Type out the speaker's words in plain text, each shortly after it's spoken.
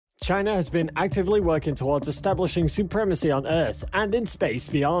China has been actively working towards establishing supremacy on Earth and in space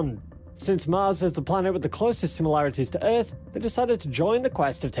beyond. Since Mars is the planet with the closest similarities to Earth, they decided to join the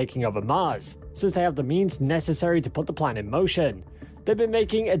quest of taking over Mars, since they have the means necessary to put the plan in motion. They've been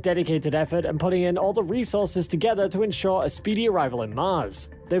making a dedicated effort and putting in all the resources together to ensure a speedy arrival in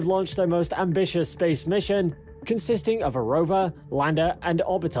Mars. They've launched their most ambitious space mission, consisting of a rover, lander, and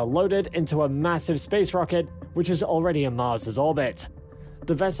orbiter loaded into a massive space rocket which is already in Mars's orbit.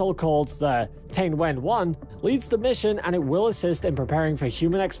 The vessel, called the Tianwen-1, leads the mission, and it will assist in preparing for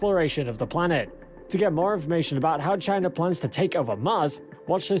human exploration of the planet. To get more information about how China plans to take over Mars,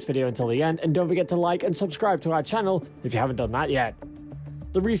 watch this video until the end, and don't forget to like and subscribe to our channel if you haven't done that yet.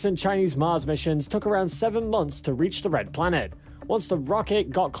 The recent Chinese Mars missions took around 7 months to reach the Red Planet. Once the rocket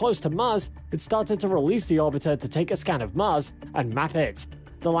got close to Mars, it started to release the orbiter to take a scan of Mars and map it.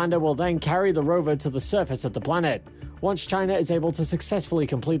 The lander will then carry the rover to the surface of the planet. Once China is able to successfully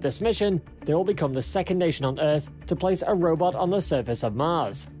complete this mission, they will become the second nation on Earth to place a robot on the surface of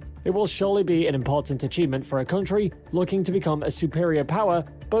Mars. It will surely be an important achievement for a country looking to become a superior power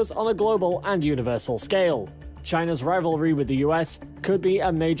both on a global and universal scale. China's rivalry with the US could be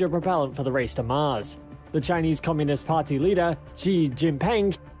a major propellant for the race to Mars. The Chinese Communist Party leader, Xi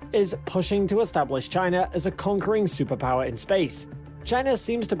Jinping, is pushing to establish China as a conquering superpower in space. China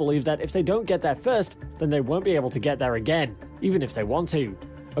seems to believe that if they don't get there first, then they won't be able to get there again, even if they want to.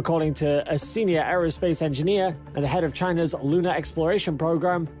 According to a senior aerospace engineer and the head of China's lunar exploration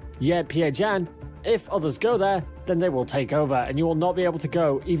program, Ye Piejian, if others go there, then they will take over and you will not be able to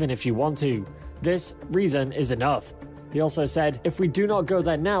go even if you want to. This reason is enough. He also said, if we do not go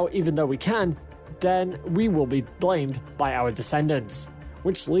there now even though we can, then we will be blamed by our descendants.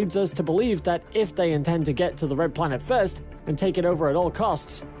 Which leads us to believe that if they intend to get to the Red Planet first and take it over at all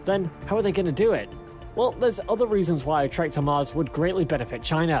costs, then how are they going to do it? Well, there's other reasons why a trek to Mars would greatly benefit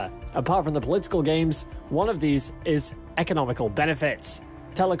China. Apart from the political games, one of these is economical benefits.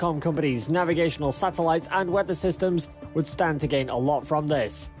 Telecom companies, navigational satellites, and weather systems would stand to gain a lot from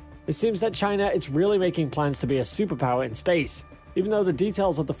this. It seems that China is really making plans to be a superpower in space. Even though the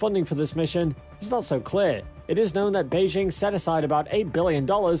details of the funding for this mission is not so clear, it is known that Beijing set aside about $8 billion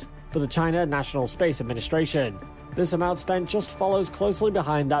for the China National Space Administration. This amount spent just follows closely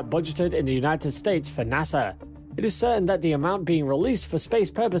behind that budgeted in the United States for NASA. It is certain that the amount being released for space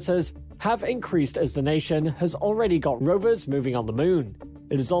purposes have increased as the nation has already got rovers moving on the moon.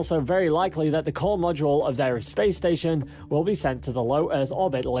 It is also very likely that the core module of their space station will be sent to the low Earth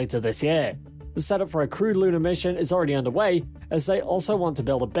orbit later this year. The setup for a crewed lunar mission is already underway, as they also want to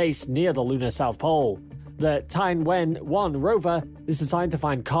build a base near the lunar South Pole. The Tianwen-1 rover is designed to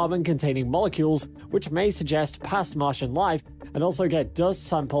find carbon-containing molecules which may suggest past Martian life, and also get dust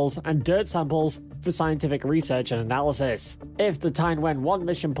samples and dirt samples for scientific research and analysis. If the Tianwen-1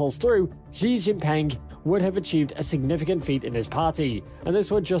 mission pulls through, Xi Jinping would have achieved a significant feat in his party, and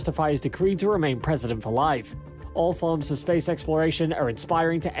this would justify his decree to remain president for life. All forms of space exploration are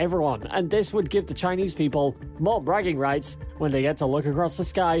inspiring to everyone, and this would give the Chinese people more bragging rights when they get to look across the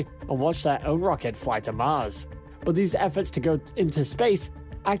sky and watch their own rocket fly to Mars. But these efforts to go into space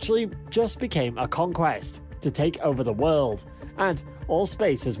actually just became a conquest to take over the world, and all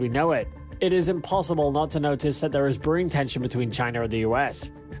space as we know it. It is impossible not to notice that there is brewing tension between China and the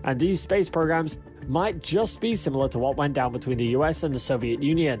US, and these space programs might just be similar to what went down between the US and the Soviet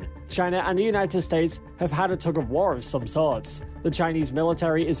Union. China and the United States have had a tug-of-war of some sorts. The Chinese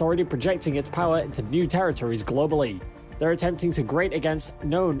military is already projecting its power into new territories globally. They're attempting to grate against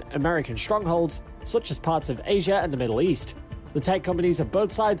known American strongholds, such as parts of Asia and the Middle East. The tech companies of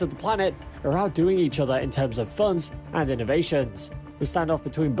both sides of the planet are outdoing each other in terms of funds and innovations. The standoff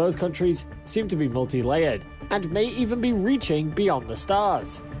between both countries seem to be multi-layered, and may even be reaching beyond the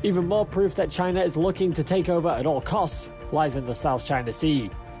stars. Even more proof that China is looking to take over at all costs lies in the South China Sea.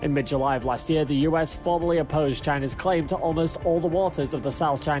 In mid-July of last year, the US formally opposed China's claim to almost all the waters of the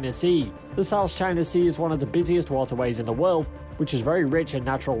South China Sea. The South China Sea is one of the busiest waterways in the world, which is very rich in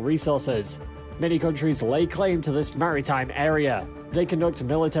natural resources. Many countries lay claim to this maritime area. They conduct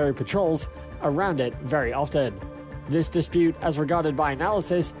military patrols around it very often. This dispute, as regarded by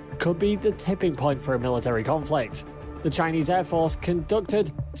analysis, could be the tipping point for a military conflict. The Chinese Air Force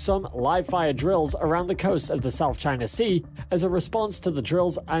conducted some live-fire drills around the coast of the South China Sea as a response to the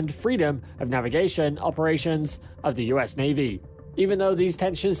drills and freedom of navigation operations of the US Navy. Even though these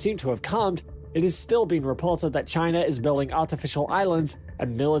tensions seem to have calmed, it is still being reported that China is building artificial islands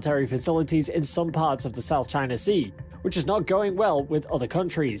and military facilities in some parts of the South China Sea, which is not going well with other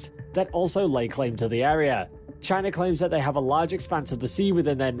countries that also lay claim to the area. China claims that they have a large expanse of the sea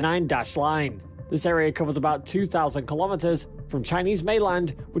within their 9-dash line. This area covers about 2,000 kilometers from Chinese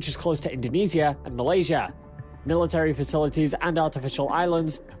mainland, which is close to Indonesia and Malaysia. Military facilities and artificial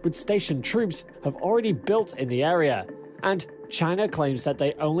islands with stationed troops have already built in the area, and China claims that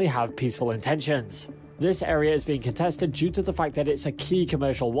they only have peaceful intentions. This area is being contested due to the fact that it's a key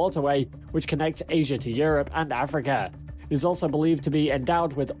commercial waterway which connects Asia to Europe and Africa. It is also believed to be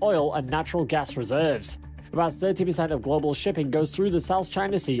endowed with oil and natural gas reserves. About 30% of global shipping goes through the South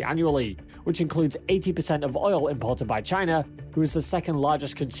China Sea annually, which includes 80% of oil imported by China, who is the second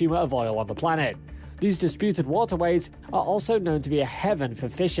largest consumer of oil on the planet. These disputed waterways are also known to be a heaven for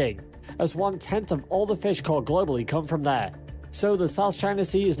fishing, as 1/10 of all the fish caught globally come from there. So the South China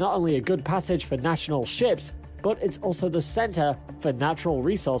Sea is not only a good passage for national ships, but it's also the center for natural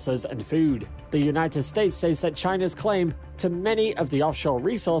resources and food. The United States says that China's claim to many of the offshore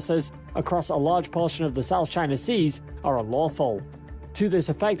resources across a large portion of the South China Seas are unlawful. To this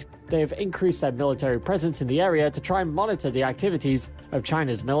effect, they have increased their military presence in the area to try and monitor the activities of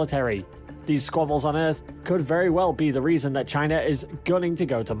China's military. These squabbles on Earth could very well be the reason that China is gunning to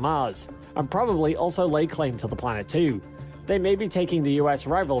go to Mars, and probably also lay claim to the planet too. They may be taking the US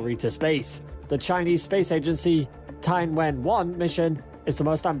rivalry to space. The Chinese space agency Tianwen-1 mission is the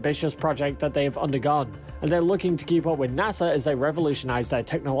most ambitious project that they have undergone, and they're looking to keep up with NASA as they revolutionize their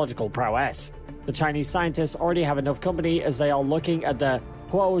technological prowess. The Chinese scientists already have enough company as they are looking at the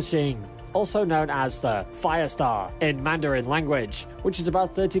Huoxing, also known as the Fire Star in Mandarin language, which is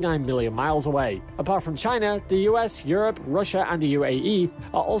about 39 million miles away. Apart from China, the US, Europe, Russia, and the UAE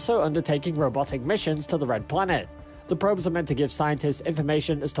are also undertaking robotic missions to the Red Planet. The probes are meant to give scientists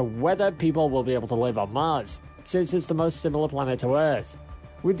information as to whether people will be able to live on Mars, since it's the most similar planet to Earth.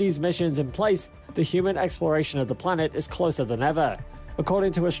 With these missions in place, the human exploration of the planet is closer than ever.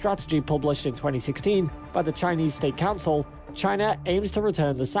 According to a strategy published in 2016 by the Chinese State Council, China aims to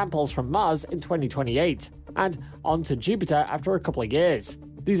return the samples from Mars in 2028, and on to Jupiter after a couple of years.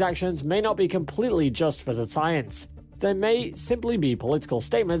 These actions may not be completely just for the science. There may simply be political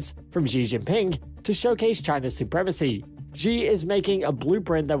statements from Xi Jinping to showcase China's supremacy. Xi is making a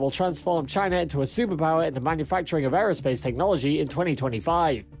blueprint that will transform China into a superpower in the manufacturing of aerospace technology in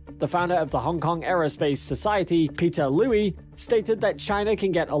 2025. The founder of the Hong Kong Aerospace Society, Peter Louis, stated that China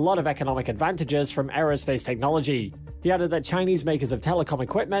can get a lot of economic advantages from aerospace technology. He added that Chinese makers of telecom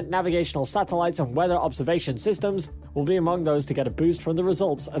equipment, navigational satellites, and weather observation systems will be among those to get a boost from the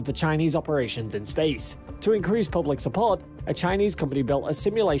results of the Chinese operations in space. To increase public support, a Chinese company built a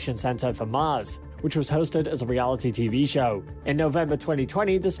simulation center for Mars, which was hosted as a reality TV show. In November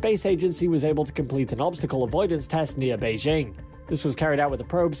 2020, the space agency was able to complete an obstacle avoidance test near Beijing. This was carried out with a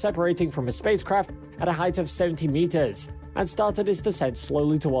probe separating from a spacecraft at a height of 70 meters, and started its descent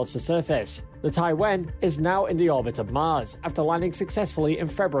slowly towards the surface. The Taiwan is now in the orbit of Mars, after landing successfully in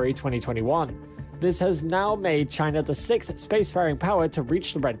February 2021. This has now made China the 6th spacefaring power to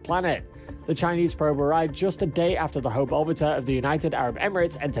reach the Red Planet. The Chinese probe arrived just a day after the Hope orbiter of the United Arab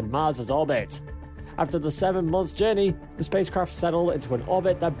Emirates entered Mars' orbit. After the 7-month journey, the spacecraft settled into an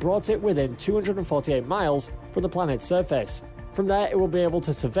orbit that brought it within 248 miles from the planet's surface. From there, it will be able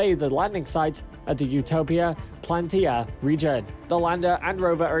to survey the landing site at the Utopia Planitia region. The lander and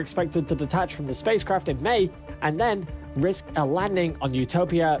rover are expected to detach from the spacecraft in May and then risk a landing on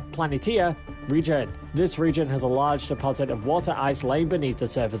Utopia Planitia region. This region has a large deposit of water ice laying beneath the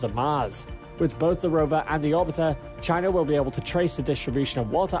surface of Mars. With both the rover and the orbiter, China will be able to trace the distribution of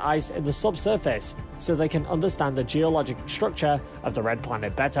water ice in the subsurface so they can understand the geologic structure of the Red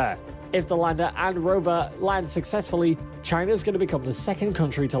Planet better. If the lander and rover land successfully, China is going to become the second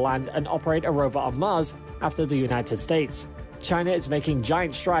country to land and operate a rover on Mars after the United States. China is making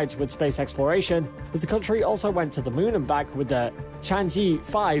giant strides with space exploration, as the country also went to the moon and back with the Tianji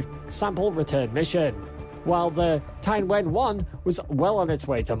 5 sample return mission, while the Tianwen-1 was well on its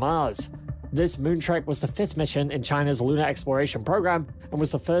way to Mars. This moon trek was the 5th mission in China's lunar exploration program and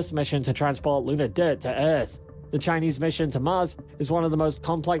was the first mission to transport lunar dirt to Earth. The Chinese mission to Mars is one of the most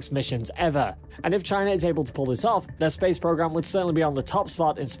complex missions ever, and if China is able to pull this off, their space program would certainly be on the top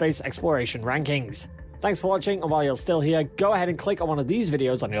spot in space exploration rankings. Thanks for watching, and while you're still here, go ahead and click on one of these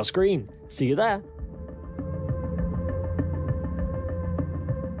videos on your screen. See you there!